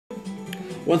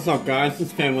What's up, guys?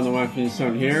 It's Fan with the Wife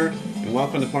here, and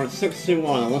welcome to part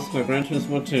 61 of Let's Play Gran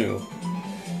Turismo 2.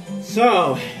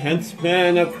 So, it's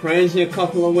been a crazy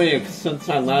couple of weeks since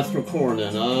I last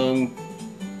recorded. The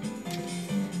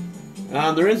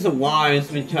reason why is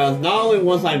because not only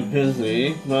was I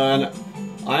busy, but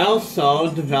I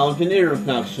also developed an ear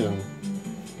infection.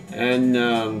 And,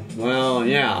 well,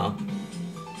 yeah.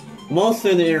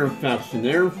 Mostly the ear infection. The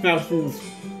ear infection's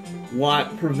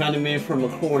what prevented me from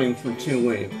recording for 2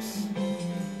 weeks.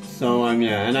 So,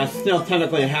 yeah, and I still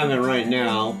technically have it right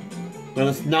now, but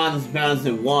it's not as bad as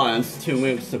it was 2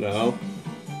 weeks ago.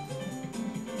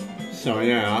 So,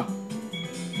 yeah.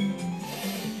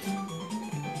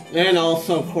 And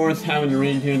also, of course, having to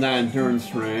redo that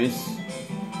endurance race.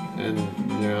 And,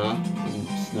 yeah, and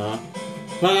stuff.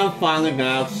 But I'm finally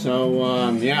back,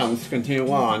 so, yeah, let's continue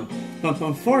on. But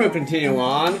before we continue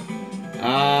on,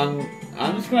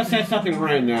 I'm just gonna say something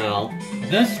right now.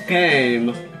 This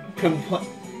game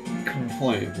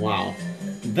wow.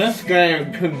 This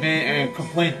game could be a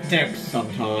complete dick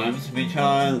sometimes,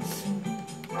 because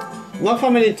look how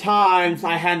many times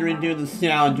I had to redo the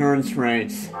Seattle endurance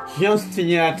race just to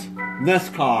get this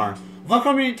car. Look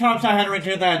how many times I had to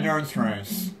redo that endurance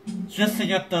race just to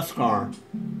get this car.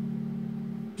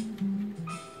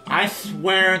 I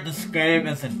swear this game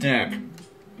is a dick.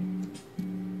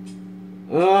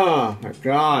 Oh my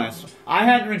gosh. I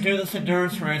had to redo this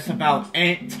endurance race about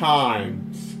 8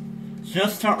 times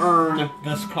just to earn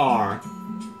this car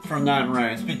from that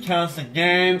race, because the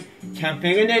game kept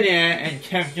being an idiot and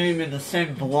kept giving me the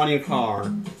same bloody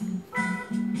car.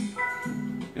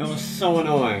 It was so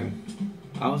annoying.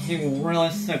 I was getting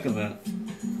really sick of it.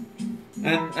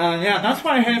 And yeah, that's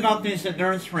what I hate about these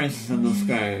endurance races in this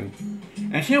game.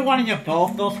 If you want to get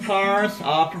both those cars,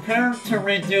 prepare to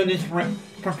redo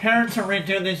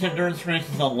these endurance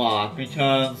races a lot,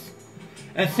 because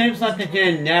it seems like the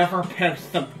game never picks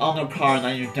the other car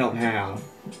that you don't have.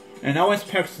 It always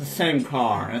picks the same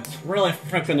car. It's really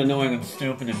freaking annoying and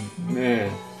stupid and meh.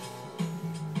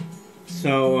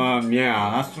 So,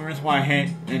 yeah, that's the reason why I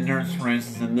hate endurance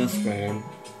races in this game.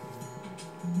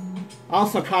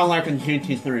 Also, kind of like in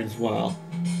GT3 as well.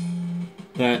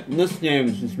 But this game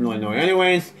is just really annoying.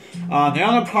 Anyways, the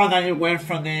other car that you win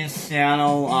from the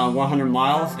Seattle 100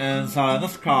 miles is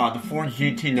this car, the Ford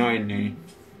GT90.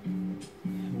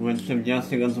 Which I'm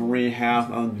guessing is a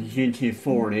rehab of the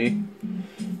GT40.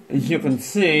 As you can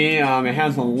see, it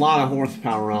has a lot of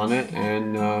horsepower on it,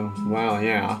 and, well,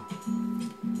 yeah.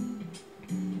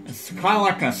 It's kind of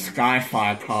like a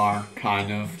sci-fi car,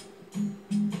 kind of.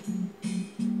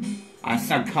 I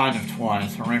said kind of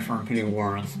twice, sorry for repeating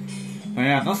words. But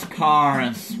yeah, this car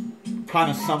is kind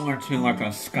of similar to like a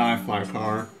sci-fi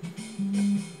car.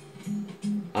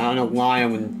 I don't know why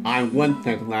I wouldn't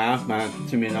think that, but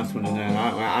to me that's what it is.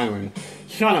 I don't know.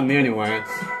 Shut up anyways.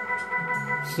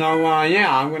 So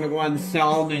yeah, I'm gonna go ahead and sell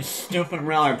all these stupid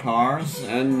rally cars,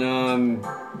 and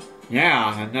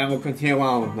yeah, and then we'll continue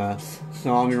on with this.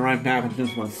 So I'll be right back in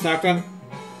just 1 second.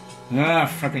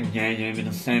 Frickin' game gave me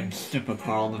the same stupid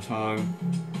car all the time.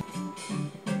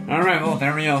 Alright, well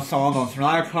there we go, so all those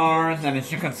rally cars, and as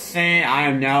you can see, I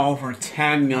am now over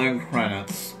 10 million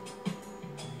credits.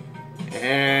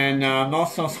 And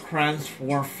most of those credits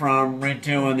were from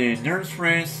redoing the endurance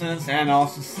races, and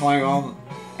also selling all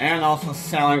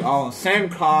the same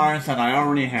cars that I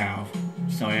already have.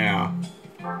 So yeah.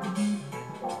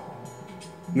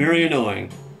 Very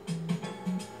annoying.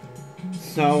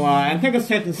 So I think it's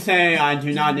safe to say I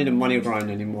do not need a money grind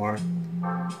anymore.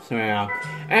 So yeah.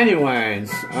 Anyways,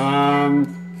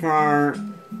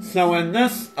 so in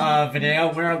this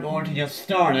video, we're going to get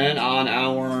started on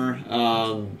our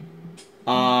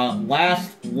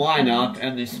last lineup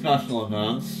in the special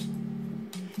events.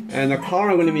 And the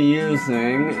car I'm going to be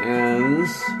using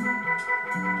is,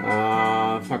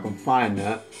 if I can find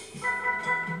it,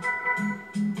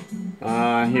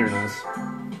 here it is.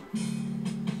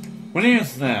 What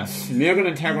is this? Mugen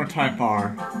Integra Type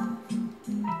R.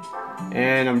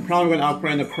 And I'm probably going to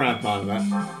upgrade the crap out of it.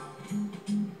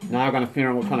 Now I gotta figure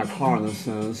out what kind of car this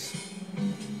is.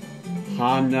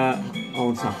 Honda.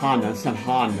 Oh, it's a Honda. It said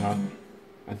Honda,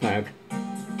 I think.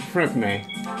 Frick me.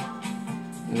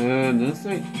 This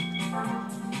thing.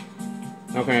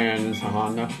 Okay, and it's a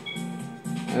Honda.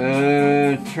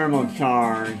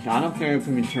 Turbocharged. I don't think it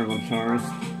can be turbocharged.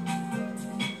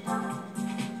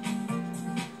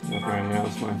 Okay, yeah,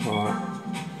 that's what I thought.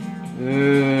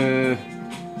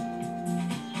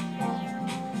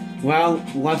 Well,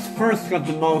 let's first get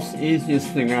the most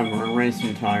easiest thing ever,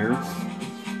 racing tires.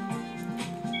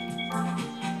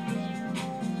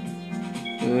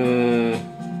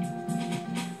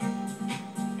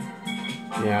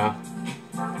 Yeah.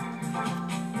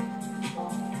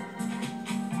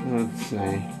 Let's see.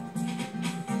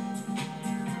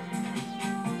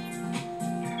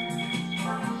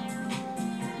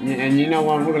 And you know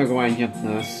what? We're gonna go ahead and get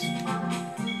this.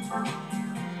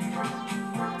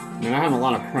 I mean, I have a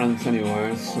lot of credits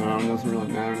anyway, so it doesn't really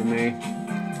matter to me.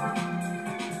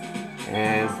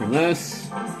 And for this,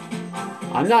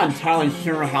 I'm not entirely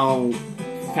sure how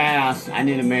fast I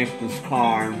need to make this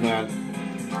car, but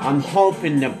I'm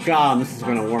hoping to God this is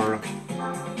gonna work.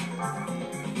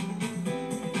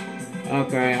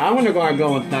 Okay, I'm gonna go ahead and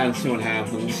go with that and see what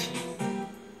happens.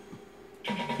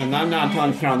 And I'm not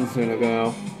entirely sure how this is gonna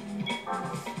go.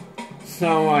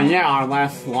 So, yeah, our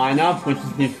last lineup, which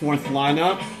is the 4th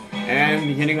lineup, and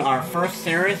beginning our first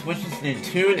series, which is the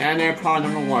Tune NA Car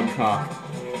 #1 Cup.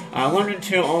 Limited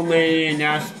to only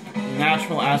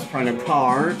natural aspirated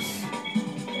cars,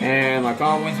 and like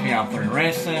always, we have 3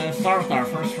 races. Start with our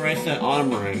first race at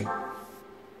Autumn Ring.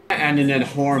 Ended in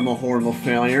horrible, horrible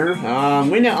failure.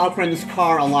 We need to upgrade this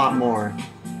car a lot more.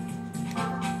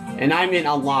 And I mean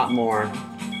a lot more.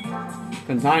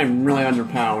 Because I am really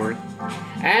underpowered.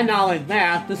 And not only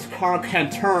that, this car can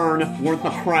turn worth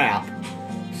of crap.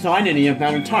 So I need to get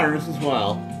better tires as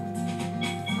well.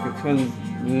 Because,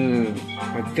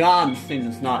 my God, this thing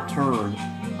does not turn.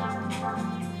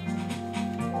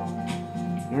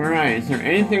 Alright, is there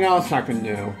anything else I can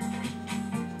do?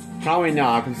 Probably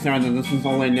not, considering that this is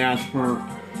only natural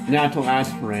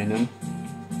aspirated.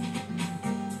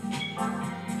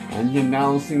 Engine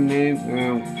balancing me?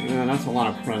 Yeah, that's a lot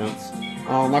of credits.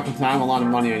 Oh, luckily I have a lot of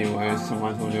money anyway, so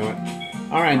might as well do it.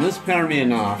 Alright, this better be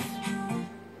enough.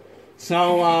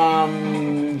 So,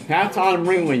 that's Autumn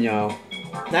Ring we go.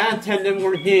 That didn't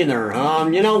work either.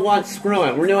 You know what? Screw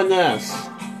it, we're doing this.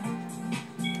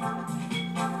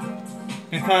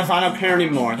 Because I don't care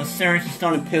anymore. This series is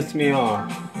starting to piss me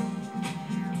off.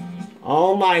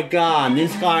 Oh my God,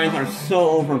 these guys are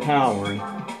so overpowered.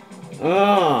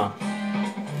 Ugh.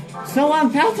 So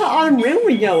that's how Autumn Ring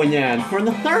we go again, for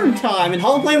the 3rd time, and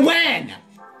hopefully win!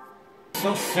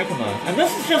 So sick of it. And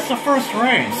this is just the first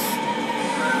race.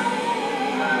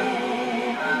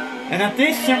 And if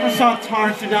these super soft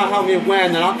tires do not help me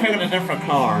win, then I'm picking a different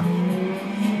car.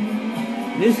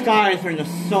 These guys are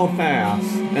just so fast,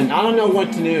 and I don't know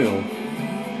what to do.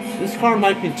 This car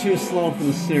might be too slow for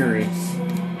the series.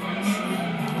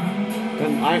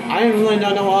 And I really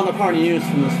don't know what other car to use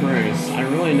for this race. I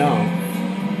really don't.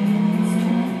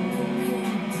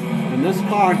 And this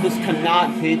car just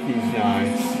cannot beat these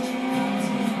guys.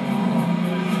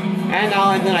 And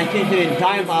now that I keep getting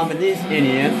dive bomb with these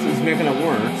idiots, is making it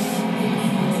worse.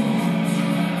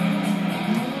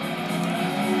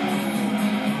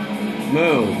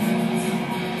 Move.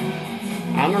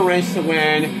 I'm a race to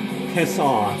win. Piss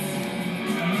off.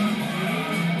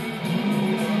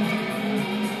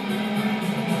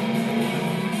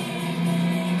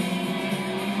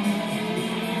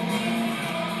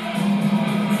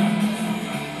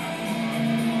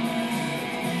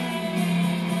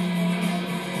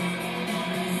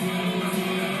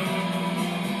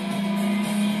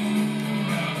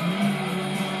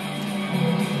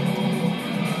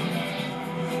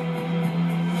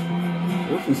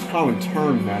 This car would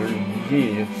turn better.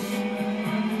 Jeez.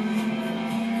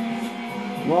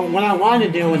 Well, what I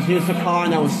wanted to do was use a car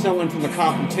that was similar to the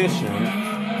competition.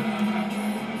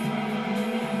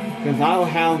 Because I don't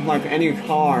have like any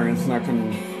cars that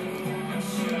can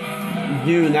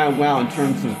do that well in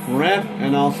terms of grip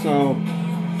and also,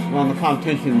 well, the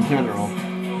competition in general.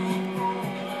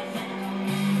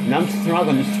 And I'm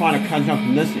struggling just trying to catch up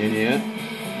to this idiot.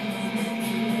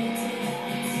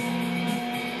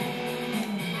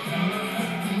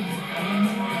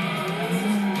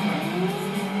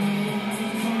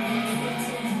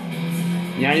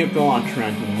 Yeah, you go on,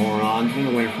 Trent, you moron. Get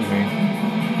away from me.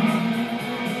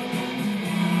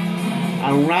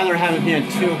 I'd rather have it be a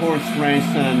 2-horse race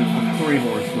than a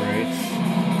 3-horse race.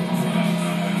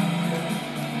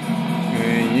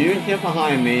 Okay, you get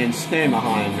behind me and stay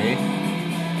behind me.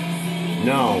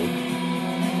 No.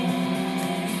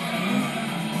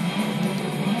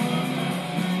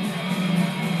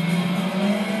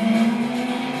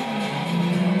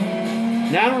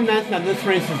 Never meant that this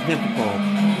race is difficult.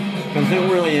 Because it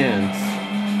really is.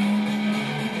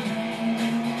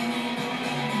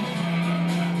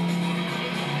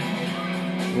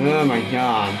 Oh my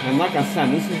God. And like I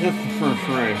said, this is just the first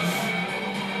race.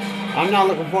 I'm not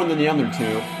looking forward to the other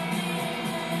 2.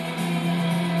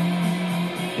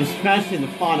 Especially the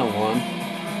final one.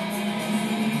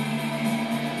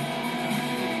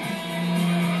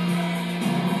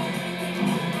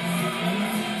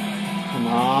 Come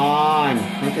on.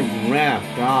 Frickin' ref,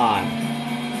 God.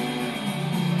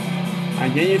 I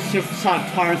get you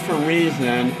supersonic tires for a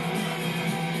reason.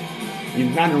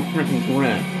 You've got no freaking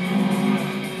grip.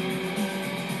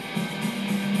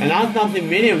 And I thought the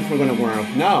mediums were gonna work.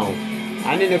 No.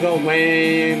 I need to go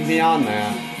way beyond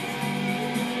that.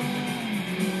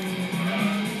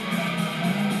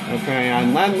 Okay, I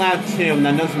led lap 2, and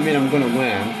that doesn't mean I'm gonna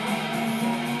win.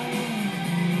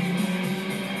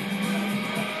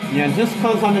 Yeah, just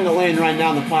because I'm in the lane right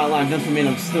now in the final lap doesn't mean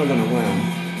I'm still gonna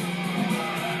win.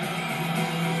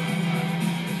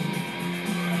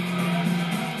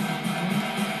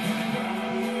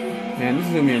 Man, this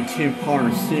is gonna be a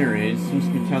two-part series,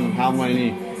 just because of how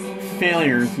many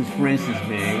failures this race is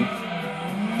being.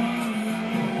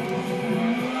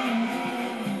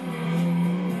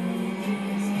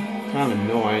 Kind of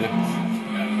annoyed.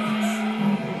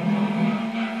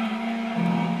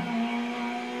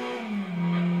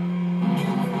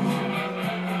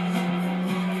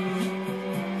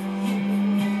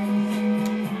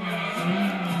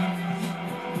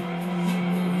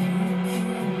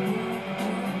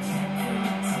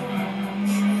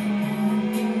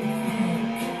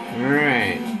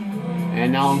 Alright.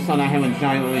 And now all of a sudden I have a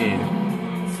giant lead.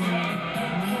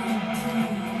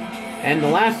 And the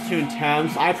last 2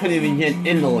 attempts, I couldn't even get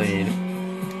in the lead.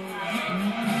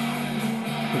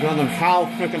 Because of how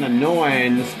freaking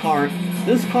annoying this car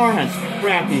has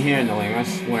crappy handling, I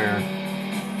swear.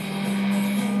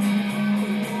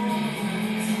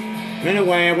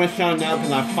 Anyway, I wish I know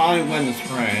because I finally win this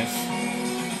race.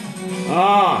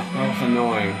 Ah, that was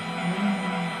annoying.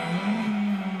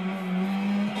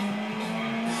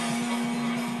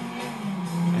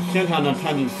 I should have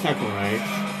done the second race.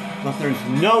 But there's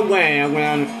no way I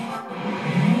went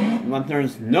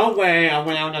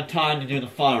out of time to do the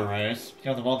final race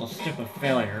because of all the stupid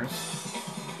failures.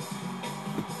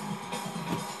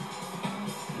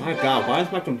 My god, why is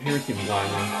my computer keep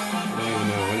lagging? I don't even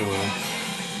know, anyway.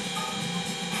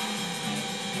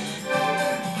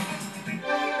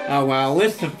 Oh well, at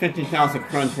least the 50,000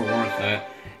 credits were worth it.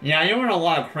 Yeah, you earned a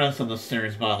lot of credits on this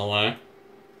series, by the way.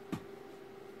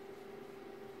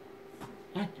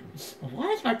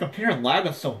 Why is my computer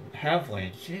lagging so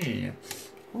heavily? Gee.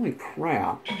 Holy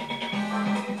crap. I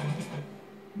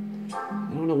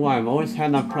don't know why. I've always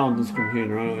had that problem with this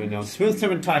computer. I don't even know. Smooth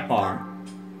 7 Type R.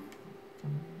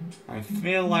 I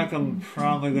feel like I'm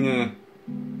probably gonna...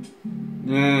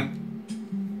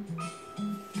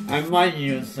 I might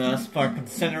use this, but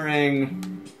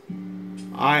considering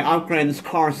I upgrade this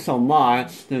car so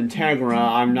much, the Integra,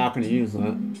 I'm not gonna use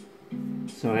it.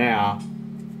 So yeah.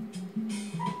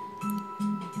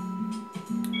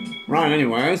 Right,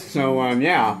 anyways, so,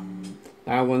 yeah,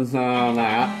 that was,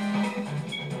 that.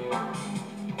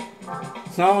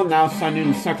 So, now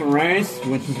starting the second race,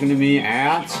 which is gonna be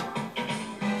at...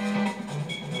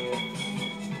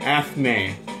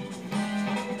 F-May.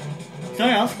 So,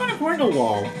 yeah, let's go to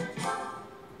Grindelwald.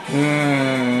 I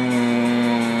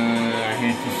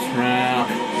hate this trap.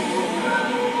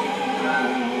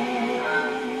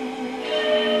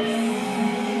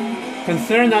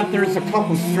 Considering that there's a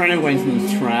couple straightaways in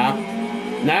this track,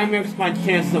 that makes my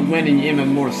chance of winning even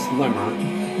more slimmer.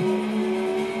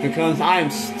 Because I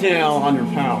am still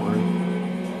underpowered.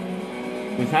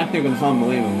 Which I think is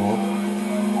unbelievable.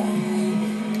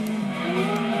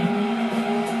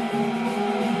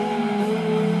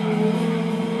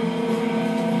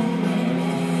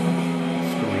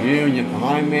 Screw you, get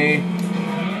behind me.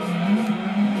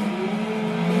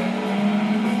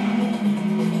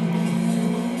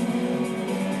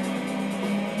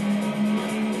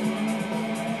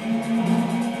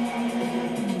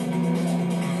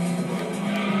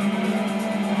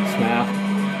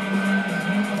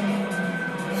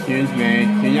 Excuse me.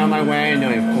 Get out of my way? No,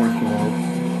 of course you won't.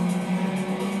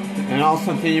 And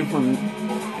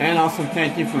also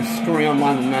thank you for screwing up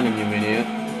my momentum, you idiot.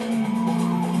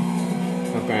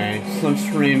 Okay,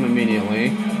 slipstream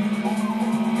immediately.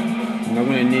 I'm not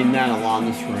gonna need that a lot in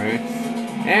this race.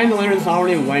 And the leader's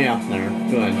already way up there.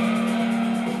 Good.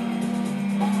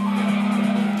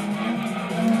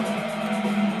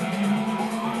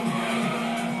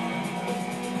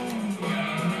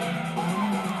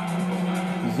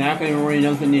 Exactly where he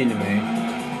doesn't need to be.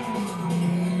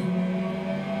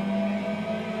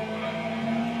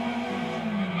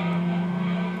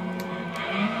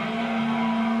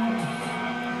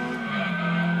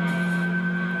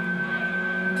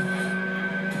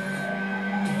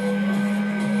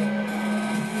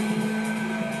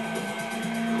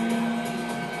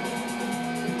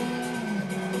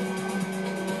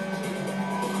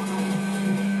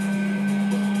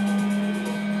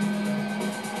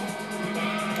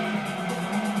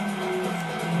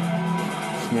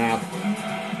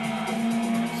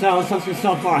 So, since we're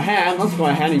so far ahead, let's go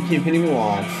ahead and keep hitting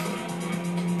walls.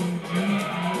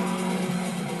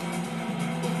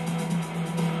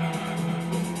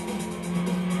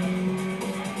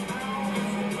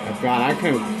 Oh god, I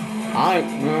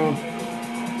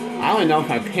don't know if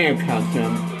I can catch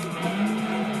them.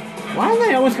 Why do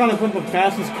they always gotta put the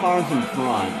fastest cars in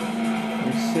front?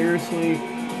 Like, seriously?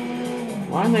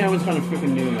 Why do they always gotta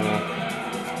freaking do that?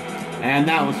 And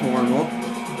that was horrible.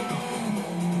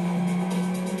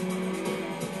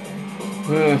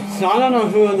 So I don't know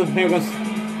who the biggest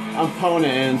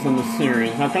opponent is in the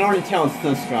series. I can already tell it's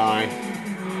this guy.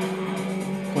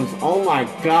 Because, oh my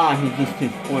god, he just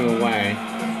keeps pulling away.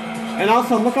 And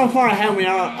also, look how far ahead we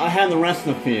are ahead of the rest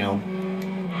of the field.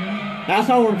 That's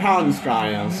how overpowered this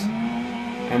guy is.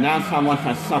 And that's how much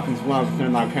I suck as well,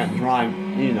 considering I can't drive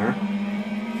either.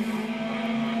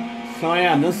 So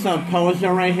yeah, this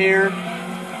Porsche right here,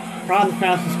 probably the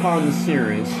fastest car in the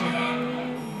series.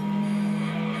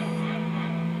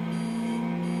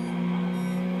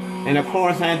 And of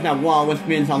course I hit that wall, which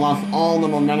means I lost all the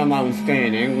momentum I was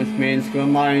gaining, which means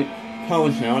goodbye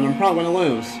Porsche, and I'm probably going to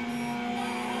lose.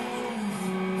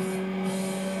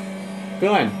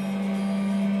 Good.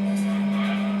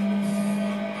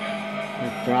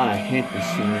 Oh god, I hate this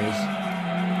series.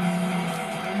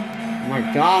 Oh my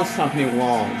god, stop hitting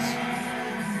walls.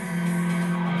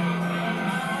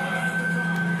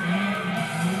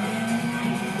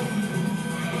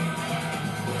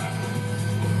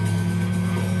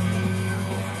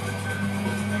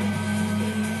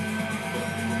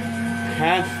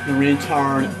 Catch the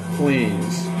retard,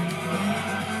 please.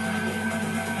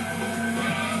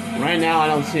 Right now, I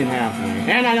don't see it happening.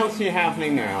 And I don't see it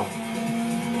happening now.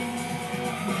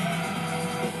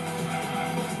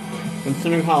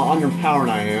 Considering how underpowered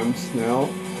I am still.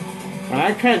 But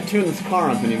I can't tune this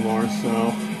car up anymore,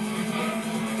 so...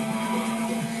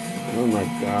 Oh my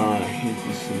god, I hate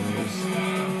this series.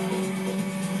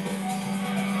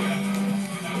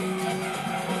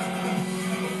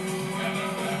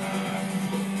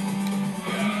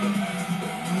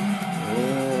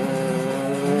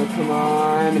 Come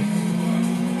on.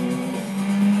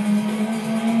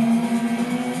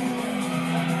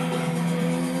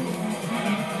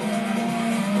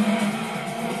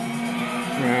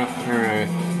 Yeah, alright.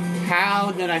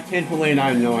 How did I take the lead? I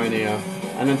have no idea.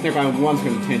 I didn't think I was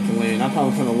going to take the lead. I thought I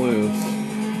was going to lose.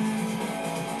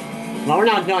 Well, we're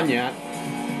not done yet.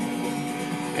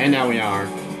 And now we are.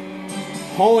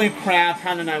 Holy crap,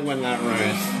 how did I win that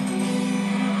race?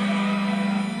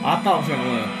 I thought I was going to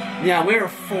lose. Yeah, we were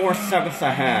 4 seconds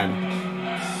ahead.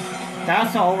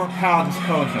 That's how overpowered this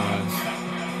Kojo is.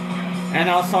 And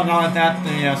also know that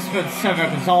the Spin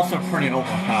Civic is also pretty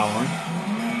overpowered.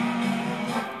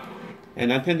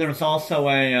 And I think there's also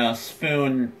a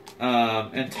Spoon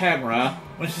Integra,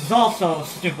 which is also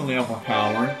stupidly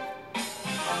overpowered.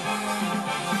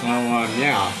 So,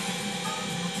 yeah.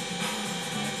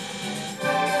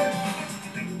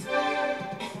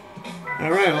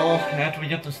 Alright, well, after we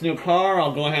get this new car,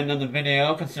 I'll go ahead and end the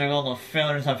video, considering all the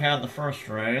failures I've had in the first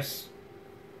race.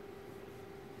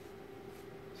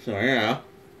 So, yeah.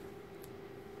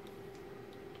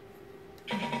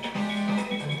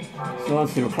 So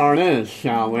let's see what car it is,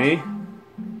 shall we?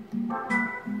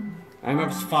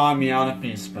 MX-5 Miata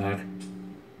B-Spec.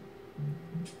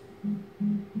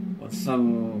 With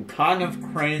some kind of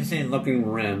crazy looking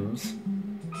rims.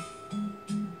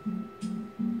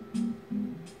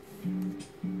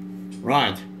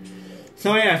 Right.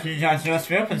 So yeah, if you guys enjoyed this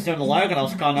video, consider the like and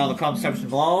also comment down in the comment section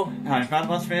below how you found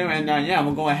this video. And yeah,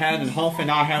 we'll go ahead and hopefully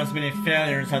not have as many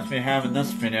failures as we have in this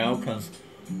video, because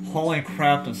holy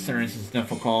crap, this series is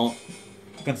difficult.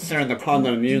 Considering the car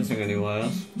that I'm using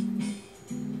anyways.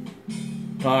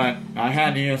 But I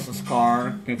had to use this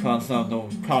car because of the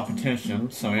competition,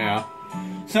 so yeah.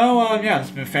 So yeah, this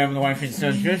has been Family Wife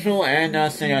as usual,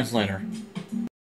 and see you guys later.